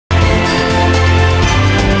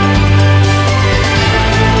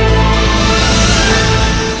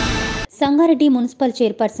Sangareddy municipal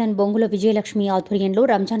chairperson బొంగుల విజయలక్ష్మి ఆధ్వర్యంలో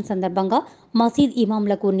రంజాన్ సందర్భంగా మసీద్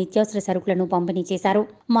ఇమాంలకు నిత్యావసర సరుకులను పంపిణీ చేశారు.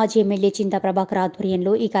 మాజీ ఎమ్మెల్యే చింతా ప్రభాకర్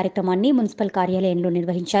ఆధ్వర్యంలో ఈ కార్యక్రమాన్ని మున్సిపల్ కార్యాలయంలో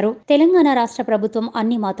నిర్వహించారు. తెలంగాణ రాష్ట్ర ప్రభుత్వం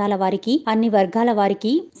అన్ని మతాల వారికి, అన్ని వర్గాల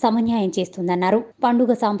వారికి సమన్యాయం చేస్తుందన్నారు.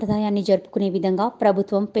 పండుగ సాంప్రదాయాన్ని జరుపుకునే విధంగా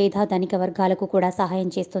ప్రభుత్వం పేద ధనిక వర్గాలకు కూడా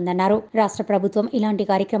సహాయం చేస్తుందన్నారు. రాష్ట్ర ప్రభుత్వం ఇలాంటి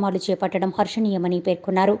కార్యక్రమాలు చేపట్టడం హర్షణీయమని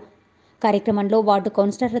పేర్కొన్నారు. కార్యక్రమంలో వార్డు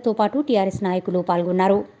కౌన్సిలర్లతో పాటు టీఆర్ఎస్ నాయకులు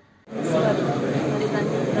పాల్గొన్నారు.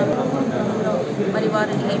 మరి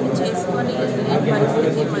వారిని హెల్ప్ చేసుకొని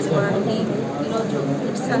పరిస్థితి మరి వారికి ఈరోజు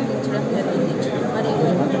కిట్స్ అందించడం జరిగింది. మరి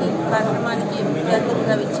ఈ కార్యక్రమానికి ముఖ్య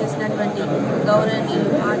అతిథిగా విచ్చేసినటువంటి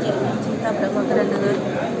గౌరవనీయులు మాజీ చింతా ప్రభాకర్ అన్న గారు,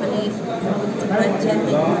 మరి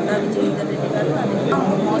పంచాయతీ విజయేందర్ రెడ్డి గారు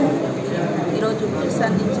ఈరోజు కిట్స్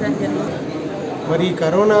అందించడం జరిగింది. మరి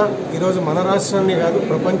కరోనా ఈరోజు మన రాష్ట్రాన్ని కాదు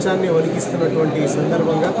ప్రపంచాన్ని వణికిస్తున్నటువంటి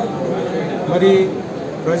సందర్భంగా మరి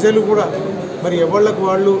ప్రజలు కూడా మరి ఎవళ్లకు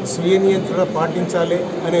వాళ్ళు స్వీయ నియంత్రణ పాటించాలి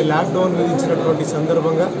అనే లాక్డౌన్ విధించినటువంటి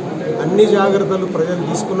సందర్భంగా అన్ని జాగ్రత్తలు ప్రజలు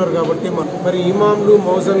తీసుకున్నారు. కాబట్టి మరి ఇమాంలు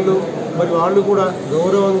మౌజన్లు మరి వాళ్ళు కూడా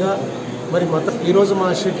గౌరవంగా మరి ఈరోజు మా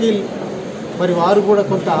షకీల్ మరి వారు కూడా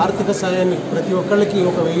కొంత ఆర్థిక సాయాన్ని ప్రతి ఒక్కళ్ళకి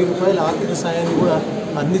ఒక 1000 రూపాయల ఆర్థిక సాయాన్ని కూడా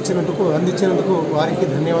అందించినందుకు వారికి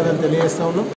ధన్యవాదాలు తెలియజేస్తా ఉన్నాం.